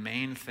of the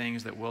main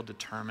things that will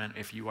determine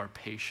if you are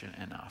patient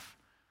enough,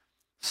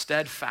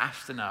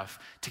 steadfast enough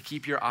to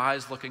keep your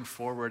eyes looking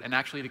forward and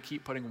actually to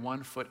keep putting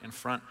one foot in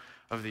front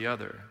of the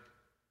other.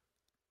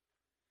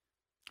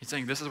 He's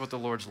saying this is what the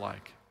Lord's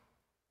like.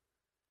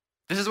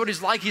 This is what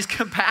he's like. He's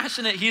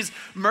compassionate. He's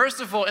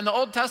merciful. In the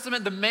Old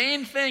Testament, the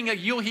main thing that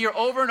you'll hear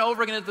over and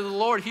over again is that the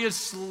Lord, he is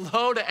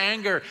slow to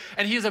anger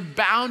and he is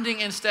abounding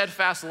in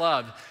steadfast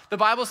love. The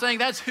Bible's saying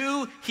that's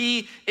who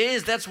he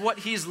is. That's what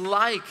he's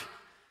like.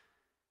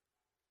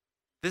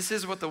 This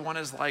is what the one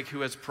is like who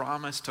has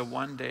promised to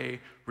one day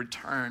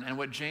return. And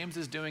what James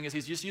is doing is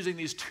he's just using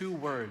these two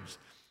words.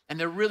 And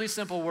they're really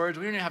simple words.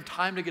 We don't even have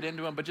time to get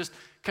into them, but just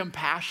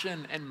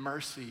compassion and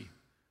mercy.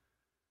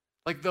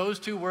 Like those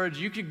two words,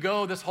 you could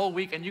go this whole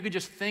week and you could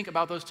just think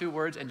about those two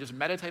words and just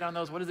meditate on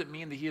those. What does it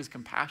mean that he is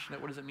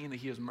compassionate? What does it mean that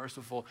he is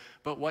merciful?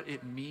 But what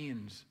it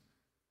means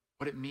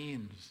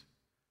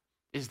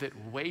is that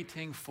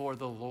waiting for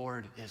the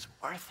Lord is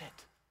worth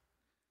it.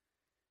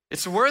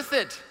 It's worth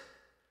it.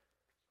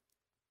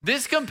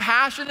 This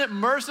compassionate,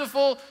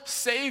 merciful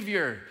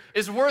Savior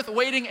is worth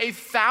waiting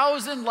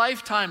 1,000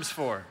 lifetimes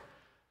for.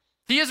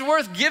 He is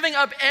worth giving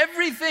up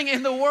everything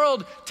in the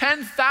world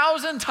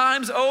 10,000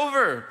 times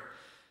over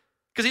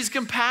because he's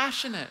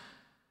compassionate.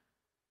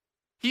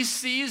 He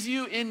sees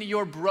you in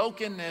your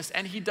brokenness,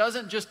 and he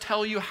doesn't just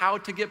tell you how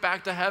to get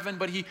back to heaven,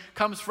 but he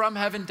comes from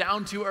heaven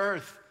down to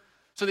earth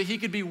so that he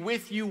could be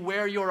with you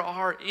where you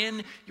are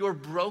in your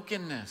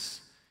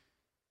brokenness.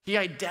 He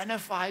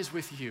identifies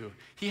with you.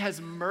 He has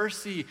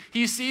mercy.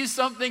 He sees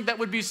something that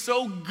would be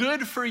so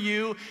good for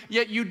you,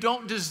 yet you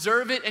don't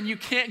deserve it and you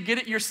can't get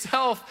it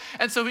yourself.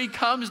 And so he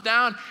comes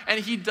down and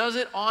he does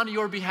it on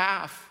your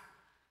behalf.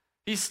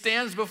 He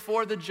stands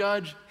before the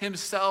judge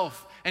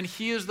himself, and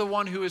he is the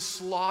one who is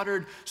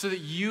slaughtered so that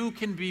you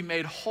can be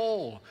made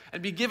whole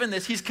and be given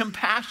this. He's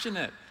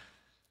compassionate.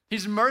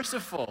 He's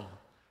merciful.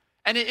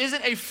 And it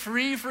isn't a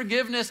free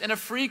forgiveness and a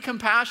free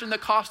compassion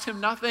that cost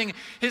him nothing.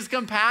 His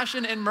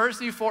compassion and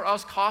mercy for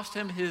us cost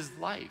him his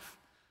life,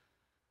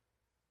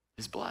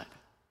 his blood.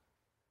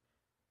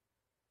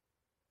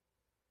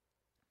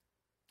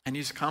 And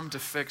he's come to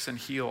fix and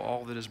heal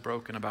all that is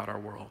broken about our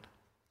world.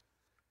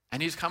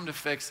 And he's come to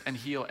fix and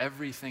heal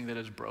everything that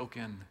is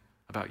broken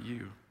about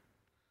you.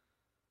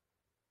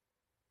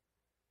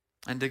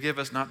 And to give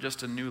us not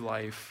just a new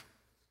life,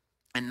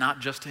 and not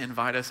just to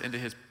invite us into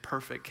his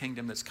perfect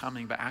kingdom that's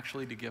coming, but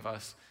actually to give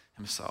us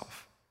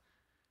himself.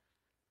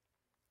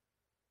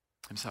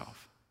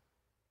 Himself.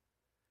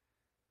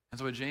 And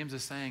so what James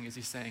is saying is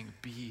he's saying,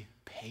 be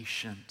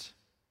patient.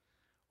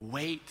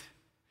 Wait.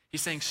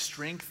 He's saying,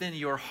 strengthen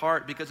your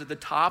heart, because at the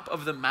top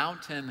of the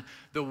mountain,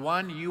 the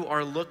one you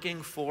are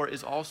looking for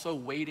is also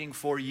waiting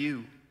for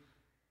you.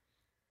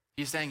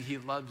 He's saying he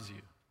loves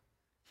you.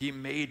 He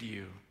made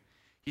you.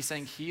 He's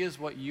saying he is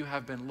what you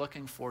have been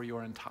looking for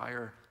your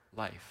entire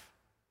life.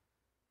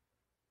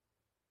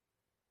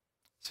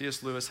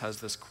 C.S. Lewis has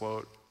this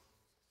quote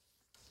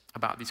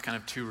about these kind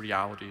of two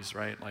realities,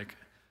 right? Like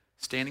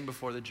standing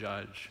before the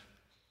judge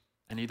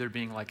and either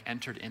being like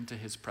entered into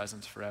his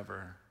presence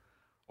forever,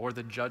 or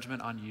the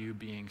judgment on you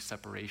being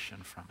separation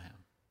from him.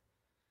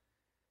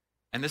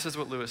 And this is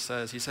what Lewis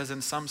says. He says,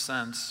 in some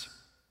sense,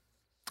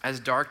 as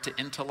dark to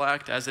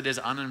intellect as it is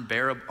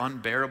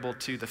unbearable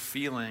to the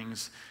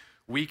feelings,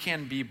 we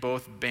can be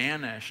both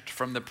banished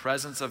from the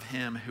presence of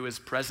him who is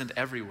present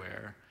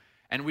everywhere,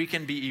 and we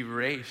can be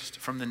erased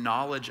from the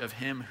knowledge of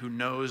him who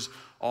knows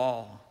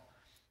all.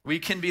 We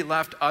can be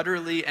left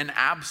utterly and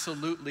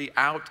absolutely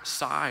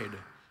outside,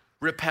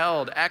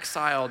 repelled,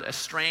 exiled,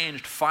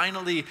 estranged,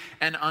 finally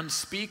and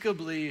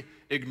unspeakably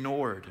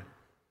ignored.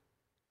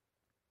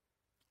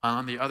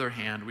 On the other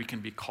hand, we can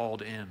be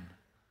called in,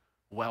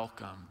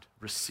 welcomed,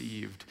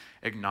 received,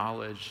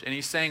 acknowledged. And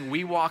he's saying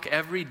we walk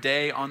every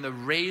day on the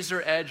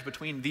razor edge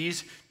between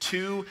these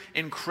two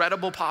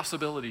incredible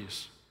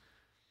possibilities.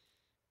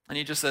 And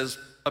he just says,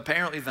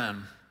 apparently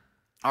then,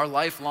 our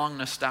lifelong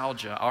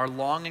nostalgia, our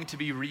longing to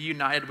be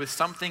reunited with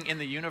something in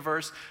the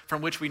universe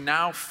from which we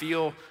now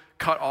feel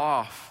cut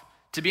off,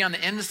 to be on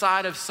the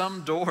inside of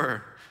some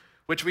door,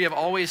 which we have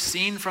always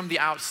seen from the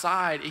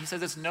outside, he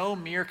says it's no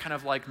mere kind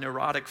of like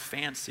neurotic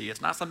fancy. It's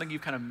not something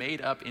you've kind of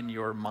made up in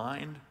your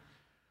mind.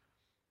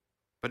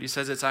 But he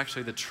says it's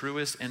actually the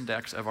truest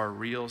index of our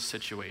real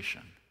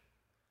situation.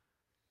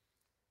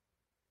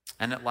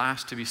 And at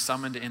last, to be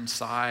summoned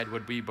inside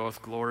would be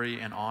both glory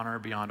and honor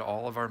beyond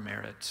all of our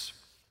merits,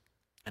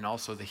 and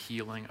also the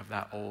healing of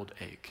that old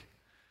ache.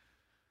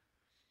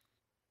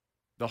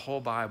 The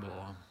whole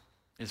Bible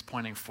is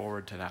pointing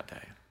forward to that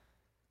day,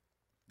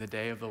 the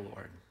day of the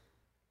Lord,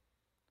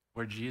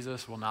 where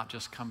Jesus will not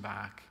just come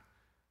back,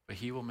 but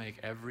he will make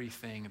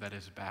everything that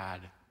is bad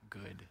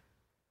good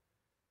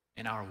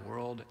in our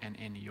world and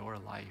in your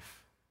life.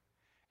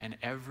 And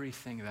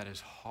everything that is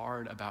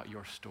hard about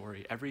your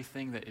story,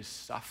 everything that is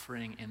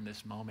suffering in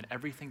this moment,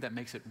 everything that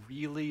makes it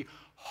really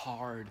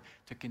hard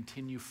to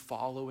continue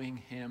following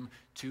him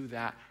to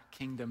that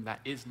kingdom that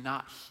is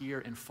not here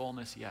in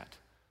fullness yet,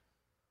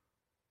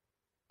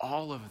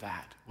 all of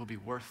that will be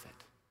worth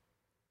it.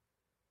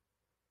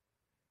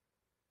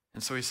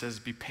 And so he says,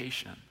 be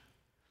patient.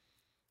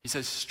 He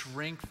says,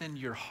 strengthen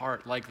your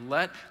heart. Like,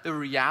 let the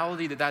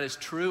reality that that is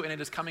true and it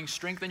is coming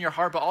strengthen your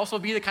heart, but also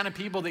be the kind of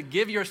people that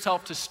give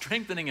yourself to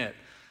strengthening it.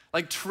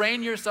 Like,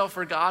 train yourself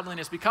for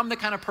godliness. Become the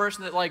kind of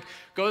person that like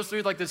goes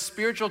through like the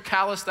spiritual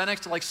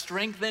calisthenics to like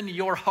strengthen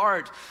your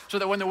heart, so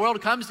that when the world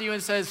comes to you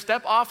and says,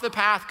 step off the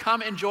path,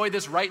 come enjoy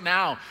this right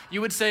now, you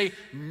would say,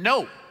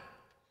 no.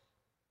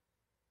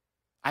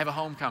 I have a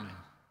home coming.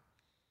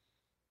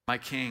 My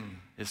king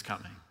is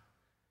coming,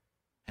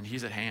 and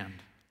he's at hand.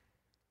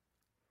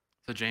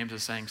 So James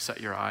is saying, set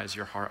your eyes,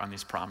 your heart on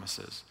these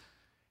promises.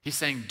 He's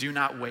saying, do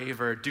not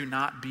waver, do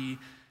not be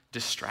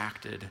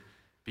distracted,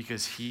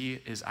 because he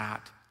is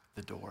at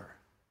the door.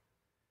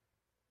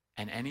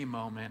 and any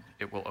moment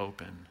it will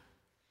open.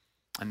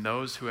 And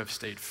those who have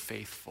stayed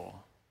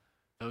faithful,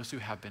 those who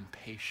have been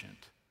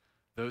patient,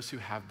 those who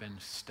have been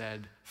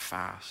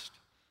steadfast,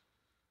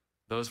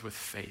 those with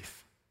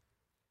faith,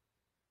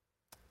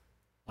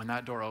 when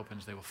that door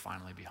opens, they will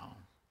finally be home.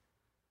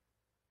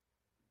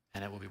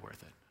 And it will be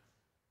worth it.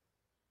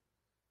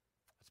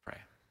 Let's pray.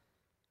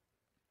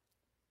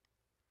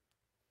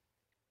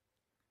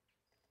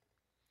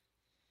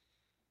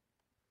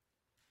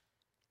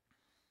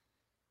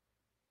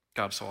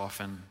 God, so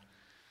often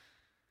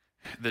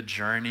the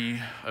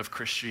journey of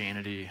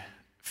Christianity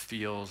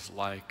feels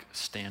like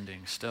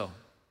standing still.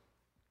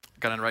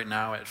 God, and right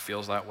now it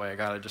feels that way.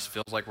 God, it just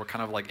feels like we're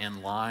kind of like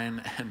in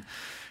line, and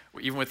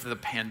even with the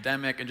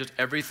pandemic and just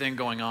everything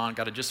going on,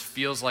 God, it just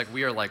feels like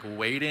we are like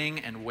waiting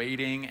and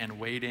waiting and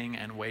waiting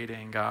and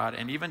waiting, God.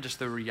 And even just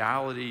the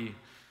reality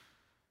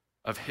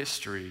of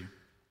history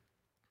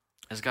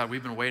is, God,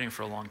 we've been waiting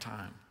for a long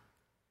time.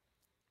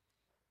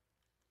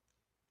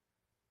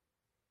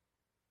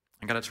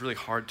 And God, it's really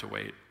hard to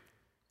wait,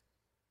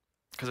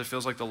 because it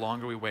feels like the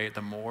longer we wait,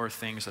 the more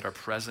things that are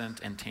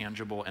present and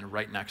tangible and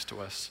right next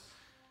to us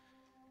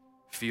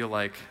feel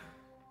like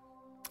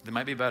they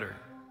might be better.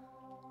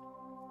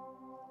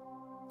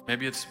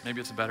 Maybe it's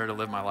better to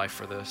live my life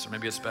for this, or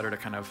maybe it's better to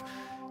kind of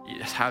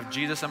have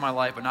Jesus in my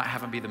life but not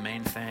have him be the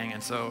main thing.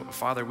 And so,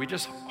 Father, we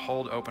just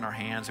hold open our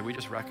hands and we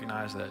just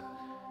recognize that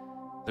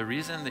the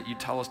reason that you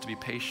tell us to be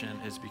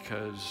patient is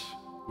because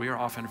we are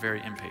often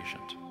very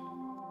impatient.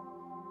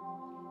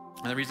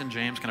 And the reason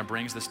James kind of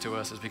brings this to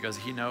us is because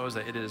he knows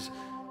that it is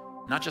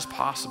not just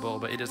possible,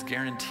 but it is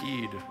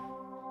guaranteed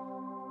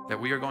that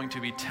we are going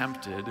to be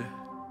tempted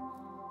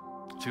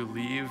to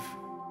leave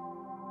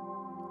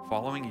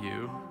following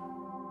you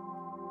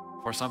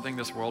for something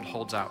this world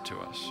holds out to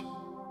us.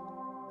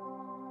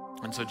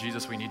 And so,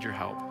 Jesus, we need your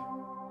help.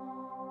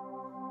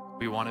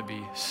 We want to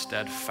be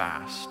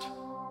steadfast.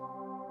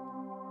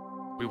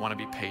 We want to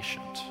be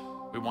patient.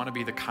 We want to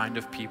be the kind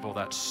of people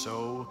that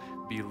so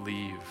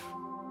believe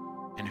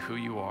in who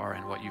you are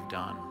and what you've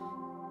done,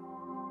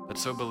 that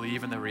so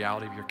believe in the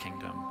reality of your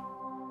kingdom,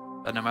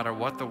 that no matter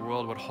what the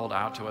world would hold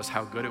out to us,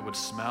 how good it would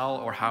smell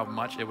or how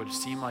much it would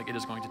seem like it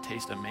is going to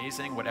taste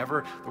amazing,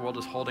 whatever the world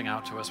is holding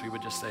out to us, we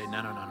would just say,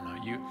 no,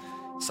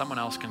 someone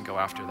else can go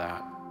after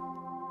that.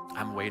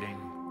 I'm waiting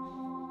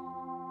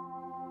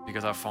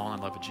because I've fallen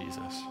in love with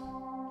Jesus.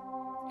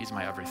 He's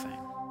my everything.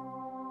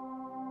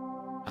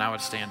 And I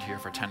would stand here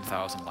for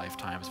 10,000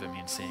 lifetimes if it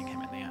means seeing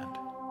him in the end.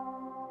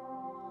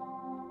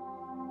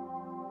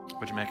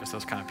 Would you make us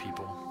those kind of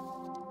people?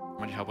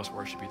 Would you help us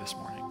worship you this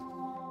morning?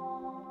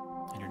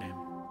 In your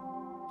name.